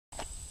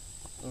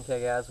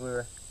Okay guys, we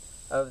were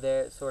over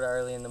there sort of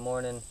early in the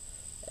morning,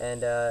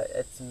 and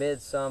it's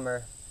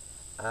midsummer.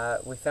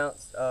 We found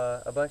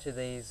a bunch of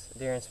these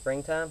during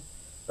springtime,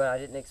 but I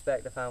didn't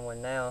expect to find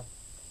one now.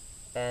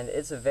 And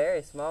it's a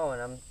very small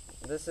one.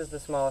 This is the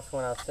smallest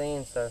one I've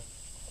seen, so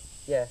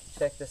yeah,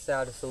 check this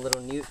out. It's a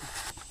little newt.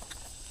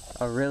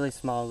 A really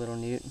small little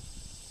newt.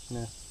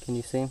 No, can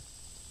you see him?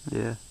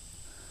 Yeah.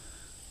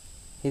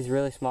 He's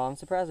really small. I'm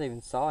surprised I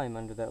even saw him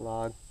under that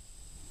log.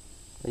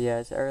 But yeah,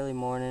 it's early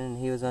morning, and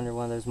he was under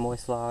one of those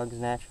moist logs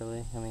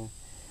naturally. I mean,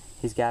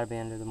 he's got to be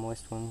under the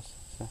moist ones.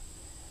 So,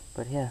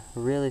 but yeah,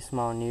 really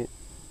small newt.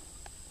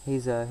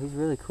 He's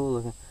really cool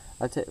looking.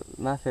 I'll tell you,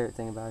 my favorite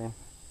thing about him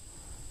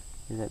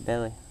is that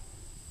belly.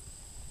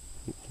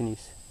 Can you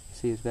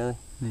see his belly?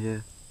 Yeah.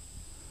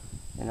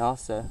 And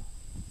also,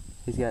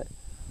 he's got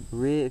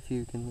if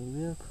you can look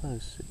real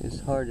close,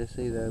 it's hard to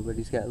see though, but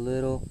he's got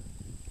little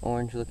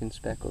orange-looking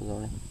speckles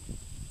on him.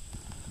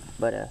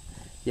 But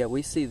yeah,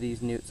 we see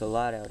these newts a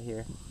lot out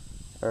here,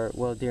 or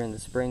well, during the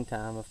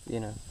springtime.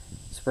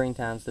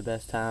 Springtime's the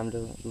best time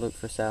to look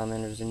for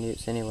salamanders and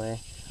newts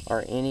anyway,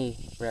 or any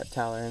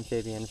reptile or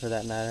amphibian for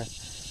that matter.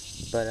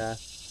 But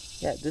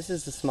yeah, this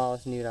is the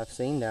smallest newt I've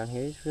seen down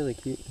here. He's really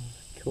cute,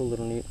 cool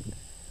little newt.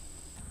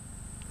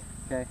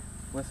 Okay,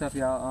 what's up,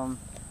 y'all?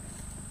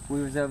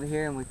 We was over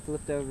here and we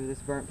flipped over this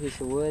burnt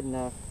piece of wood, and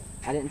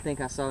I didn't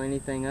think I saw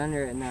anything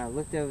under it, and I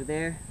looked over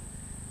there,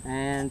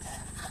 and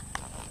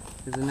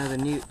there's another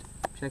newt.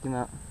 Check him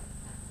out.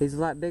 He's a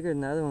lot bigger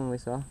than the other one we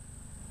saw.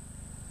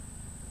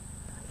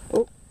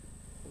 Oh!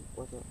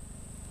 What's up?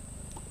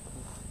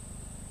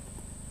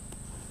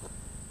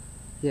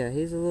 Yeah,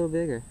 he's a little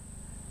bigger.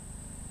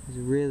 He's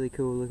a really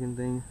cool looking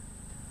thing.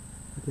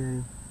 Look at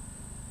him.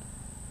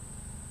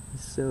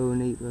 He's so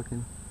neat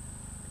looking.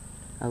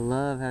 I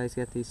love how he's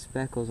got these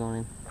speckles on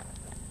him.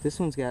 This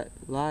one's got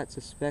lots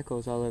of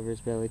speckles all over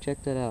his belly.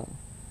 Check that out.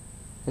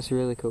 That's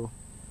really cool.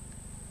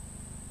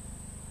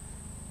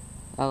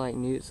 I like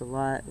newts a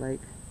lot. Like,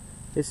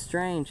 it's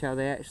strange how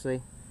they're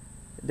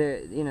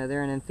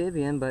an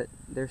amphibian, but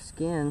their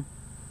skin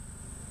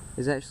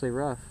is actually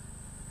rough.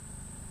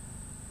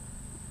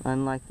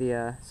 Unlike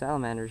the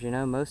salamanders,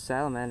 most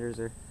salamanders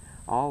are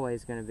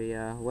always going to be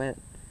wet,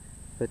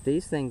 but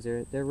these things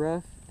they're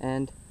rough.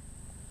 And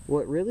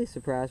what really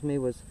surprised me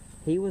was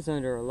he was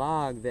under a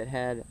log that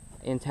had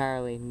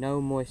entirely no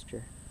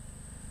moisture.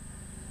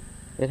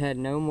 It had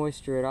no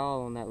moisture at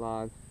all on that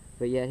log,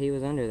 but yet he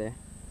was under there.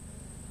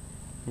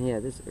 And yeah,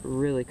 this is a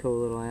really cool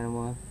little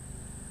animal.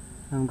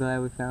 I'm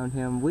glad we found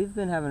him. We've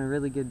been having a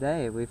really good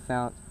day. We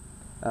found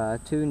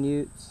 2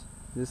 newts.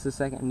 This is the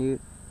second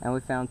newt, and we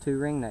found 2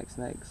 ringneck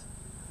snakes.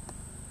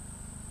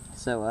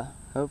 So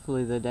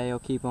hopefully the day will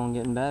keep on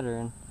getting better.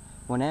 And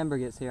when Amber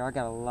gets here, I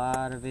got a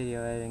lot of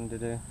video editing to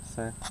do.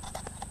 So,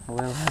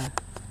 well,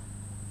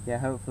 yeah,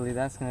 hopefully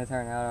that's gonna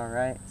turn out all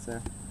right.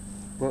 So,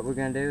 what we're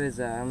gonna do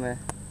is I'm gonna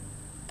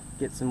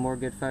get some more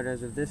good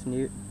photos of this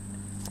newt,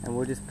 and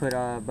we'll just put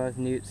both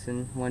newts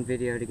in one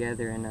video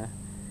together, and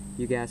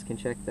you guys can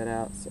check that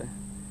out. So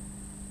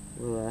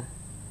we'll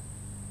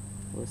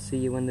see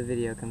you when the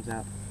video comes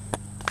out.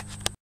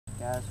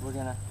 Guys, we're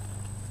gonna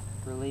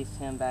release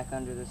him back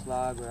under this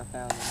log where I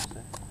found him.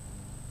 So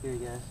here he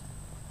goes.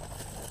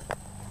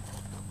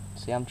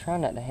 See, I'm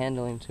trying not to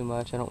handle him too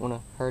much. I don't want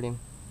to hurt him.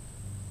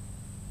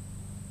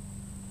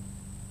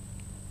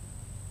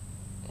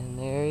 And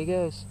there he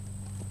goes.